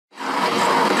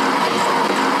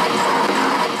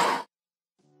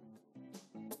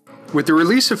With the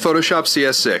release of Photoshop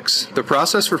CS6, the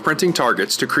process for printing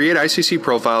targets to create ICC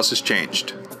profiles has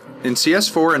changed. In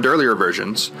CS4 and earlier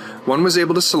versions, one was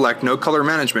able to select no color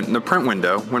management in the print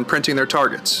window when printing their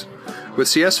targets. With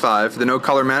CS5, the no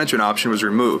color management option was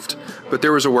removed, but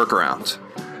there was a workaround.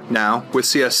 Now, with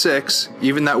CS6,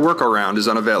 even that workaround is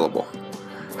unavailable.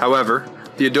 However,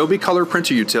 the Adobe Color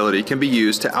Printer Utility can be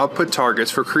used to output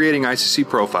targets for creating ICC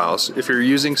profiles if you're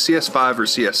using CS5 or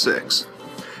CS6.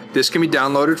 This can be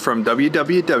downloaded from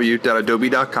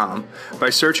www.adobe.com by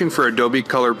searching for Adobe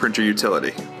Color Printer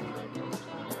Utility.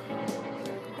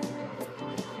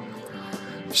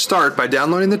 Start by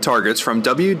downloading the targets from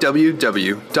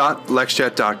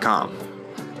www.LexJet.com.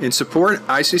 In Support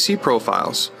ICC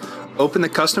Profiles, open the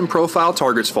Custom Profile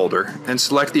Targets folder and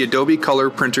select the Adobe Color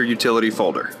Printer Utility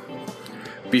folder.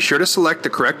 Be sure to select the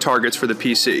correct targets for the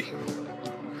PC.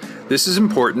 This is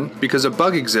important because a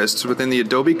bug exists within the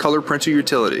Adobe Color Printer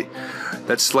Utility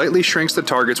that slightly shrinks the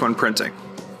targets when printing.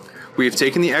 We have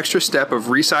taken the extra step of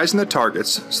resizing the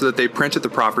targets so that they print at the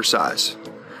proper size.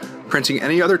 Printing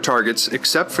any other targets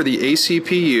except for the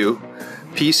ACPU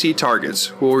PC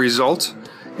targets will result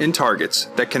in targets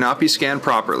that cannot be scanned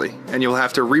properly, and you'll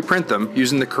have to reprint them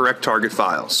using the correct target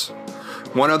files.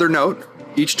 One other note,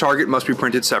 each target must be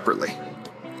printed separately.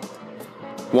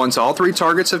 Once all three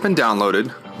targets have been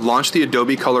downloaded, launch the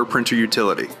Adobe Color Printer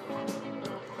Utility.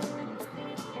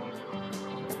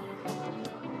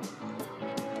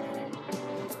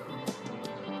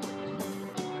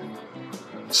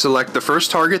 Select the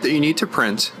first target that you need to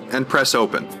print and press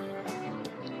Open.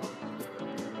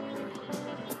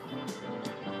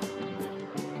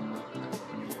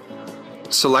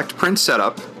 Select Print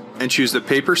Setup and choose the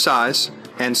paper size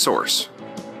and source.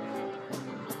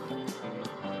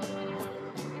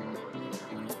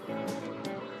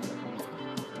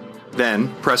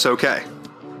 Then press OK.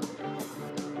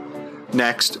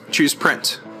 Next, choose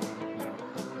Print.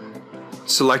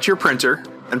 Select your printer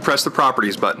and press the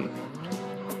Properties button.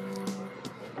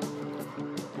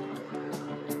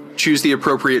 Choose the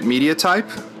appropriate media type,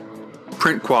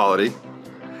 print quality,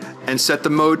 and set the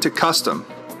mode to Custom,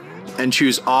 and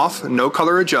choose Off No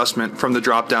Color Adjustment from the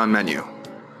drop-down menu.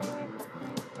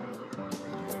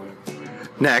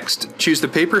 Next, choose the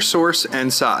paper source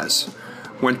and size.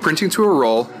 When printing to a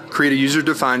roll, create a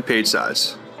user-defined page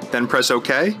size. Then press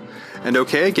OK, and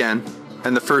OK again,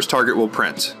 and the first target will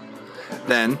print.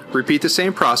 Then, repeat the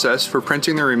same process for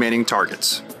printing the remaining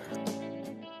targets.